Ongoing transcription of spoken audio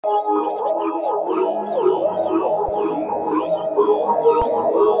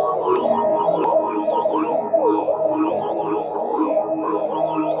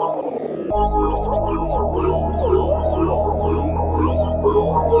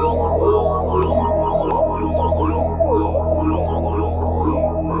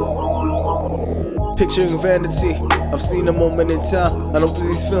Picturing vanity, I've seen a moment in time. I don't think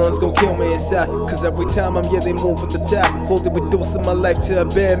these feelings gon' kill me inside, cause every time I'm here they move with the tide. Slowly reducing my life to a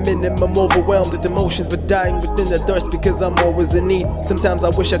bare minimum. Overwhelmed with emotions but dying within the thirst, because I'm always in need. Sometimes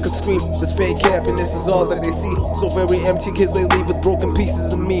I wish I could scream, this fake happiness is all that they see. So very empty kids they leave with broken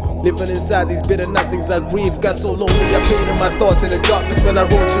pieces of me. Living inside these bitter nothings I grieve. Got so lonely I painted my thoughts in the darkness when I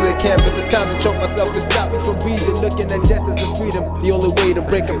wrote to the canvas. At times I choke myself to stop me from breathing. Looking at death as a freedom. The only way to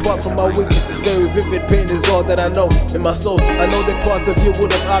break apart from my weakness is very vivid. Pain is all that I know in my soul. I know that parts of you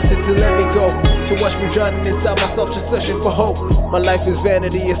would have opted to let me go, to watch me drowning inside myself, just searching for hope. My life is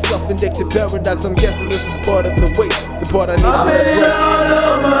vanity, a self-indicted paradox. I'm guessing this is part of the weight, the part I need to embrace. All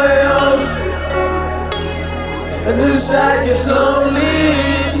on my own, and inside gets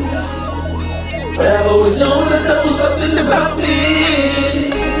lonely. But I've always known that there was something about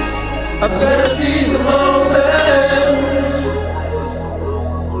me. I've gotta seize the moment.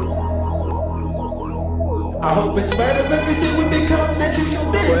 I hope in spite of everything we become that you should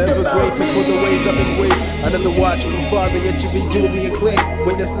think Forever about grateful me. for the ways I've been raised under the watch of a father, yet you be duly acclaimed.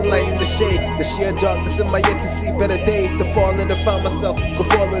 Witnessing light in the shade, the sheer darkness in my yet to see better days. To fall and to find myself, but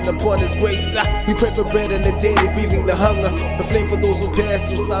falling upon His grace. We pray for bread in the daily, grieving the hunger. The flame for those who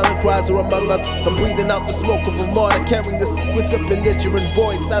pass through silent cries are among us. I'm breathing out the smoke of a martyr, carrying the secrets of belligerent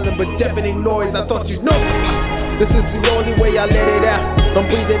void. Silent but deafening noise, I thought you'd know this. This is the only way I let it out. I'm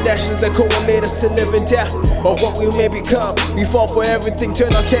breathing ashes that correlate us to live and die of what we may become. We fall for everything,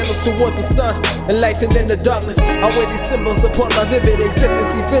 turn our candles towards the sun, enlightened in the darkness. I wear these symbols upon my vivid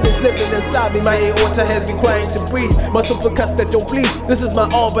existence. See feelings living inside me. My aorta has been crying to breathe. Multiple cuts that don't bleed. This is my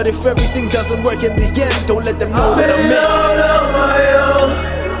all, but if everything doesn't work in the end, don't let them know that I'm in. All on my own,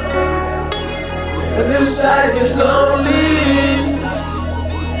 and inside gets lonely.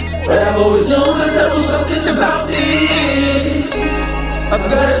 But I've always known that there was something about me. I've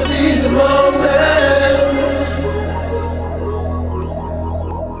gotta seize the moment.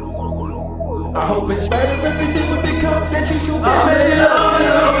 I hope in spite of everything we become that you should be all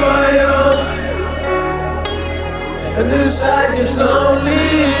on my own, and inside gets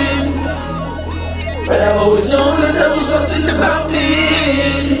lonely. But I've always known that there was something about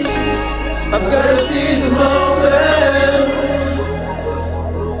me. I've gotta seize the moment.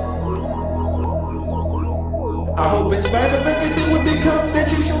 I hope in spite of everything we become that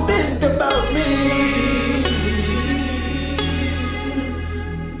you should think about me.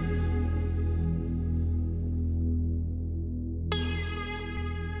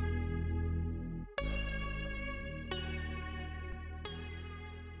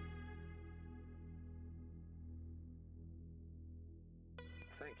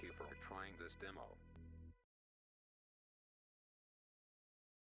 Thank you for trying this demo.